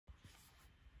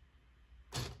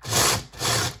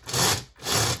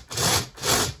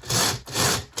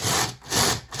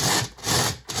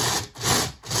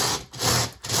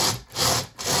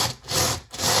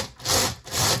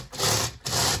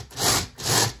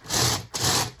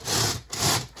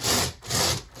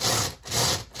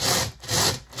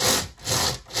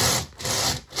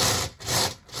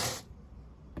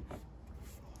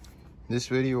This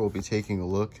video will be taking a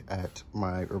look at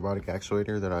my robotic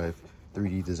actuator that I've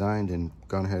 3D designed and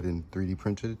gone ahead and 3D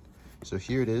printed. So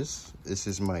here it is. This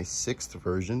is my 6th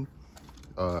version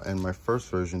and my first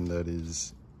version that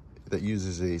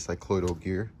uses a cycloidal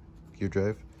gear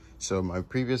drive. So my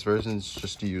previous versions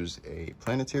just use a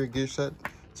planetary gear set.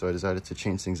 So I decided to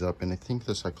change things up, and I think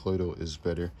the cycloidal is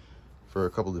better for a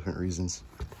couple different reasons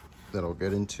that I'll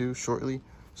get into shortly.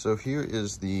 So here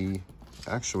is the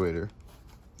actuator.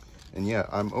 And yeah,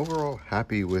 I'm overall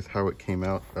happy with how it came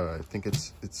out. I think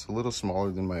it's a little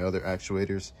smaller than my other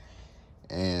actuators,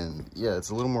 and yeah,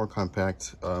 it's a little more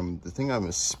compact. The thing I'm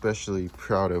especially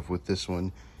proud of with this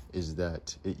one is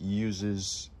that it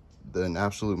uses an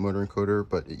absolute motor encoder,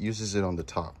 but it uses it on the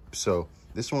top. So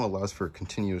this one allows for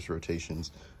continuous rotation,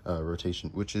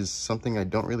 which is something I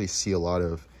don't really see a lot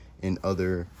of in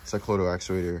other cycloidal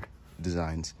actuator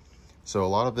designs. So a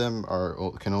lot of them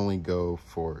can only go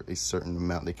for a certain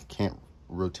amount. They can't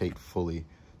rotate fully.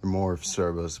 They're more of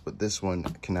servos, but this one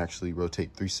can actually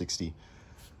rotate 360.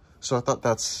 So I thought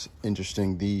that's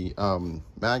interesting. The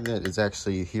magnet is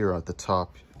actually here at the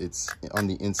top. It's on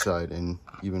the inside, and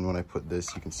even when I put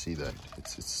this, you can see that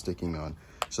it's sticking on.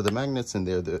 So the magnet's in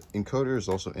there. The encoder is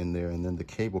also in there, and then the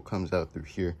cable comes out through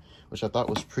here, which I thought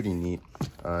was pretty neat.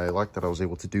 I like that I was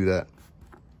able to do that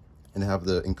and have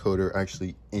the encoder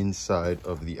actually inside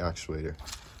of the actuator.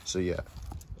 So yeah,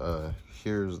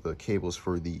 here's the cables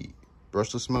for the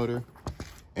brushless motor,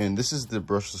 and this is the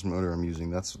brushless motor I'm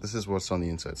using. This is what's on the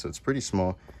inside. So it's pretty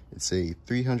small. It's a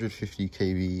 350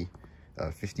 kV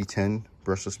 5010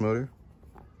 brushless motor.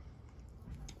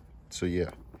 So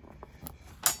yeah,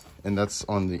 and that's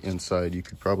on the inside. You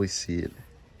could probably see it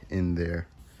in there,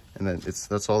 and then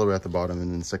that's all the way at the bottom,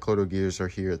 and then cycloidal gears are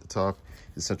here at the top.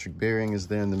 The centric bearing is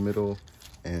there in the middle,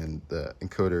 and the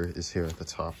encoder is here at the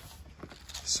top.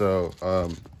 So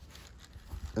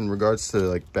in regards to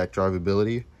like back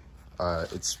drivability,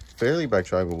 it's fairly back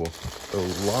drivable,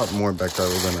 a lot more back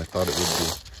drivable than I thought it would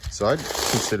be. So I'd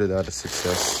consider that a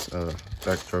success,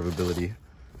 back drivability.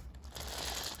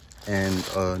 And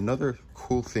another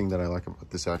cool thing that I like about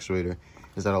this actuator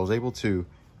is that I was able to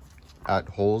add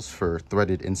holes for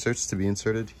threaded inserts to be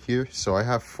inserted here. So I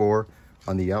have 4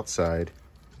 on the outside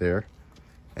there,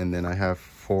 and then I have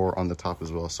 4 on the top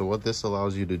as well. So what this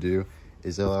allows you to do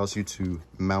is it allows you to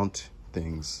mount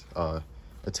things,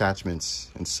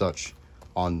 attachments and such,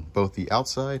 on both the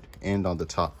outside and on the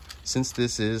top. Since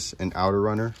this is an outer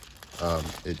runner,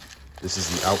 this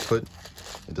is the output.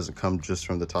 It doesn't come just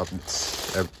from the top,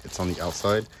 it's on the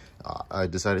outside. I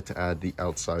decided to add the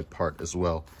outside part as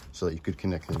well so that you could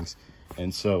connect things.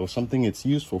 And so something it's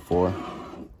useful for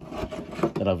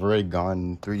that I've already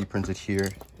gone 3D printed here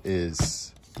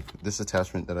is this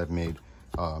attachment that I've made.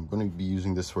 I'm going to be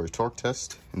using this for a torque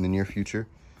test in the near future,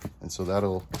 and so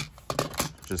that'll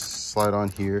just slide on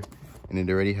here, and it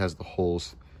already has the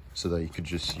holes so that you could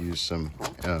just use some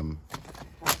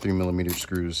 3mm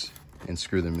screws and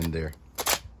screw them in there.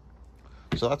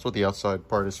 So that's what the outside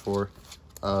part is for.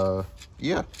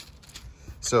 Yeah,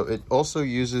 so it also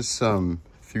uses some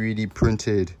 3D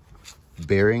printed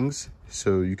bearings,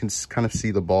 so you can kind of see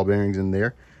the ball bearings in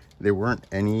there. There weren't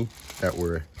any that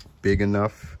were big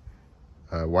enough,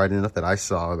 wide enough that I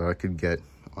saw that I could get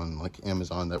on like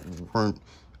Amazon, that weren't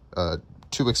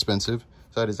too expensive.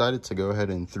 So I decided to go ahead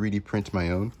and 3D print my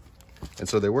own, and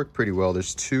so they work pretty well.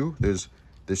 There's two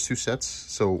sets.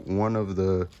 So one of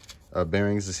the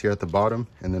bearings is here at the bottom,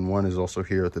 and then one is also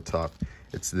here at the top.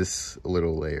 It's this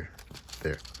little layer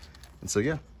there. And so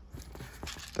yeah,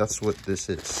 that's what this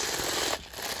is.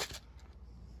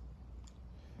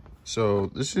 So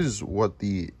this is what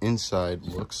the inside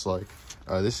looks like.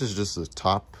 This is just the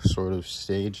top sort of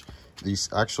stage. These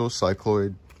actual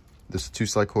cycloid, there's 2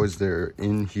 cycloids, they're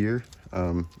in here.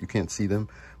 You can't see them,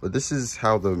 but this is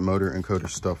how the motor encoder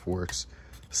stuff works.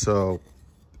 So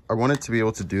I wanted to be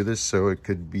able to do this so it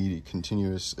could be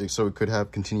continuous, so it could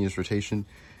have continuous rotation.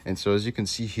 And so as you can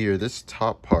see here, this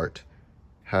top part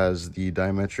has the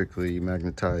diametrically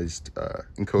magnetized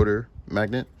encoder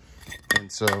magnet.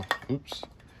 And so, oops.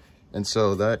 And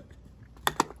so that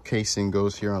casing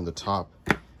goes here on the top.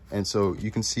 And so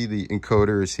you can see the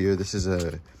encoder is here. This is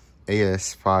a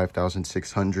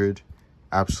AS5600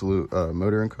 absolute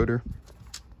motor encoder.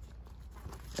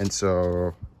 And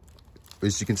so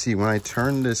as you can see, when I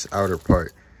turn this outer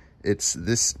part, it's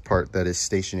this part that is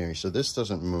stationary. So this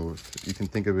doesn't move. You can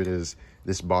think of it as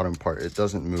this bottom part. It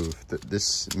doesn't move.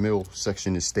 This middle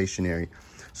section is stationary.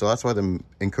 So that's why the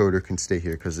encoder can stay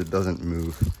here, because it doesn't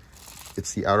move.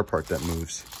 It's the outer part that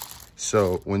moves.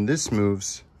 So when this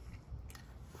moves,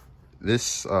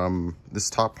 this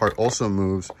top part also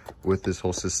moves with this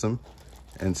whole system.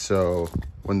 And so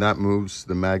when that moves,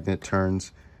 the magnet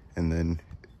turns, and then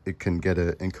it can get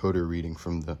an encoder reading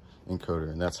from the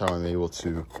encoder. And that's how I'm able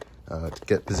to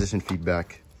get position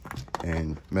feedback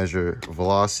and measure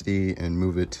velocity and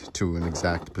move it to an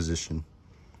exact position.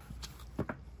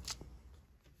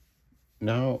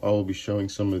 Now I will be showing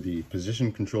some of the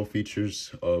position control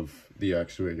features of the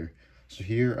actuator. So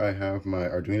here I have my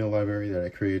Arduino library that I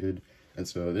created. And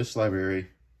so this library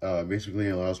basically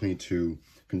allows me to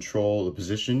control the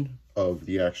position of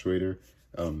the actuator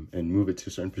and move it to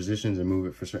certain positions and move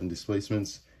it for certain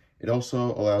displacements. It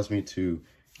also allows me to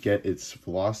get its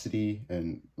velocity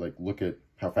and like look at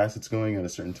how fast it's going at a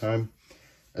certain time,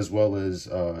 as well as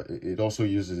it also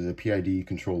uses a PID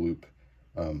control loop.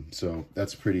 So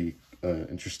that's pretty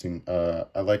interesting.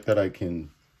 I like that I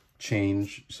can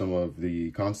change some of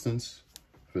the constants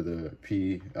for the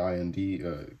P, I, and D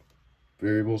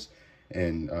variables,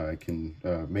 and I can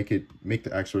make the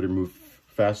actuator move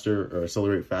faster or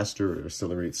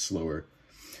accelerate slower.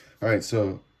 All right,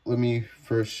 so let me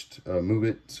first move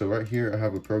it. So right here I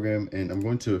have a program, and I'm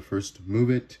going to first move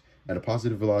it at a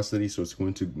positive velocity, so it's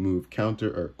going to move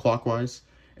clockwise,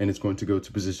 and it's going to go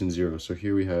to position 0. So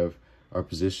here we have our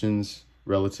positions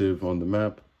relative on the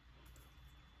map,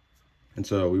 and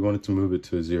so we wanted to move it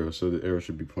to 0, so the arrow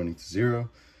should be pointing to 0.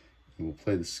 And we'll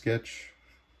play the sketch.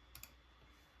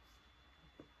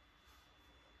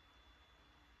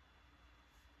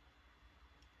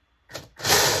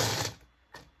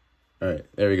 All right,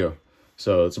 there we go.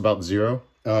 So it's about 0.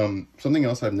 Something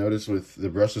else I've noticed with the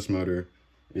brushless motor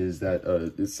is that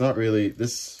it's not really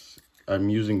this. I'm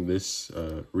using this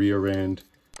Reorand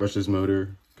brushless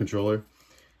motor controller,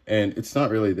 and it's not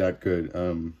really that good.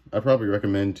 I probably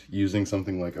recommend using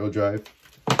something like ODrive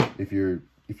if you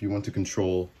want to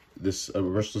control this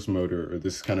brushless motor or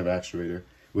this kind of actuator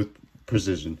with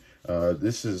precision.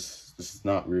 This is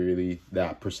not really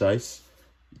that precise.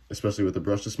 Especially with the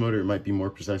brushless motor, it might be more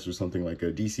precise with something like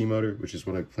a DC motor, which is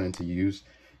what I plan to use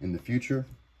in the future.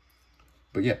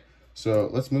 But yeah, so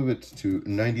let's move it to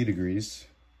 90 degrees.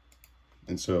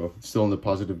 And so it's still in the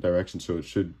positive direction, so it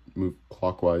should move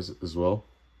clockwise as well.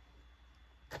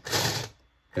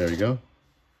 There we go.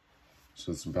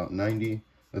 So it's about 90.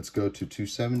 Let's go to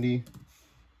 270.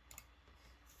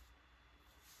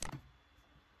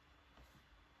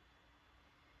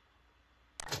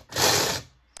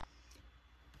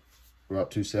 About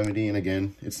 270, and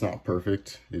again, it's not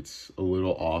perfect. It's a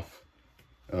little off.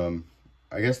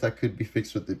 I guess that could be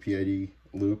fixed with the PID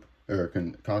loop or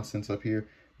constants up here,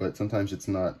 but sometimes it's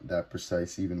not that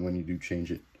precise even when you do change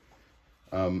it.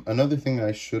 Another thing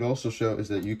I should also show is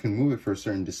that you can move it for a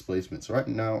certain displacement. So right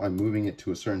now I'm moving it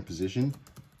to a certain position,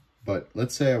 but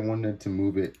let's say I wanted to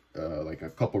move it like a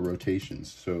couple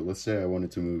rotations. So let's say I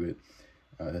wanted to move it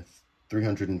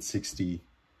 360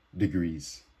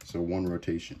 degrees, so one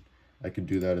rotation. I could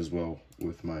do that as well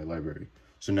with my library.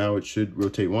 So now it should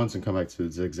rotate once and come back to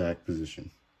its exact position.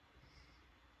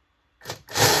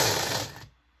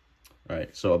 All right,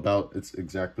 so about its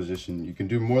exact position. You can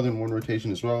do more than one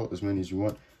rotation as well, as many as you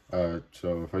want.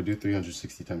 So if I do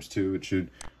 360 times 2, it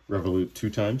should revolute 2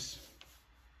 times.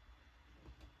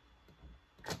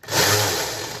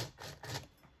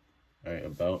 All right,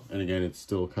 about, and again, it's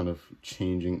still kind of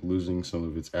losing some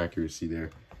of its accuracy there.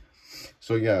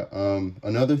 So yeah,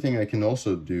 another thing I can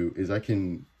also do is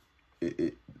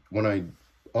when I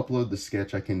upload the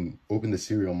sketch, I can open the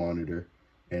serial monitor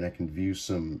and I can view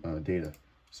some data.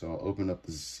 So I'll open up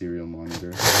the serial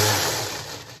monitor.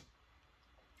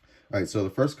 All right, so the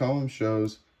first column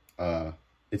shows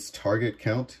its target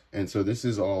count. And so this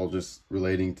is all just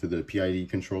relating to the PID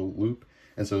control loop.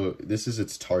 And so this is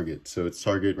its target. So its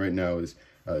target right now is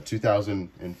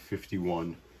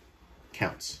 2,051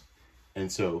 counts.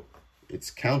 And so it's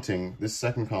counting. This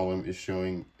second column is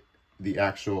showing the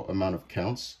actual amount of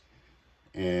counts,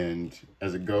 and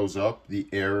as it goes up, the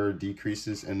error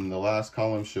decreases, and the last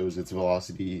column shows its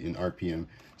velocity in RPM.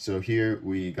 So here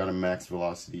we got a max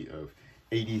velocity of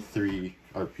 83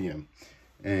 RPM,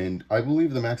 and I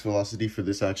believe the max velocity for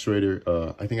this actuator,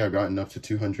 I think I've gotten up to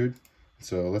 200.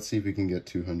 So let's see if we can get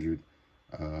 200.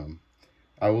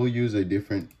 I will use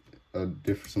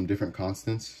some different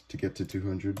constants to get to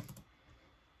 200.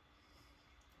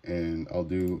 And I'll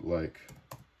do like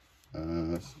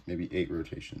maybe 8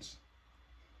 rotations.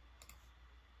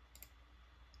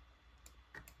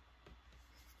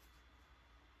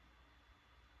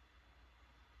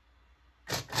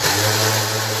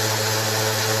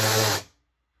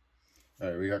 All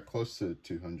right, we got close to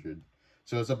 200.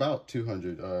 So it's about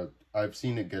 200. I've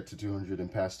seen it get to 200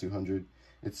 and past 200.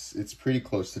 It's pretty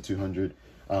close to 200.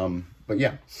 But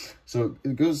yeah, so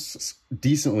it goes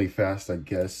decently fast, I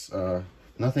guess.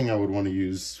 nothing I would want to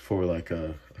use for like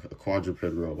a quadruped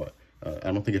robot.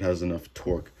 I don't think it has enough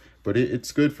torque, but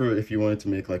it's good for if you wanted to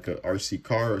make like a RC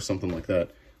car or something like that.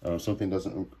 Something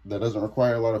that doesn't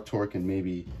require a lot of torque and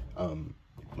maybe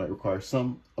might require a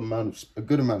decent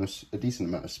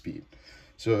amount of speed.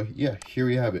 So yeah, here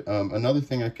we have it. Another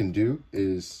thing I can do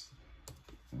is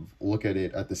look at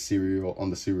it at the serial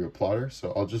plotter.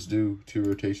 So I'll just do 2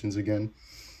 rotations again,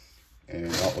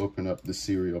 and I'll open up the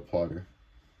serial plotter,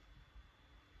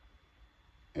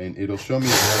 and it'll show me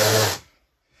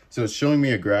so it's showing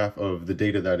me a graph of the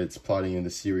data that it's plotting in the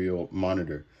serial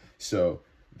monitor. So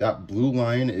that blue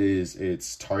line is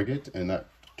its target, and that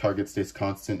target stays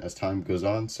constant as time goes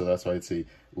on. So that's why it's a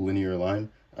linear line,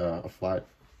 a flat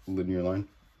linear line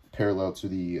parallel to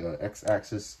the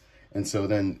x-axis. And so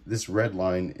then this red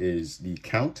line is the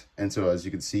count. And so as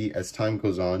you can see, as time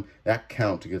goes on, that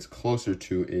count gets closer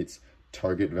to its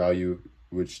target value,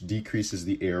 which decreases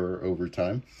the error over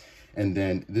time. And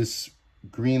then this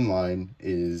green line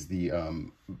is the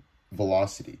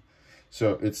velocity.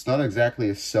 So it's not exactly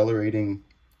accelerating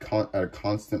at a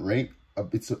constant rate.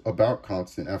 It's about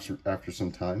constant after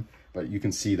some time, but you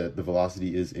can see that the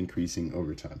velocity is increasing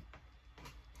over time.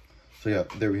 So yeah,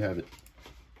 there we have it.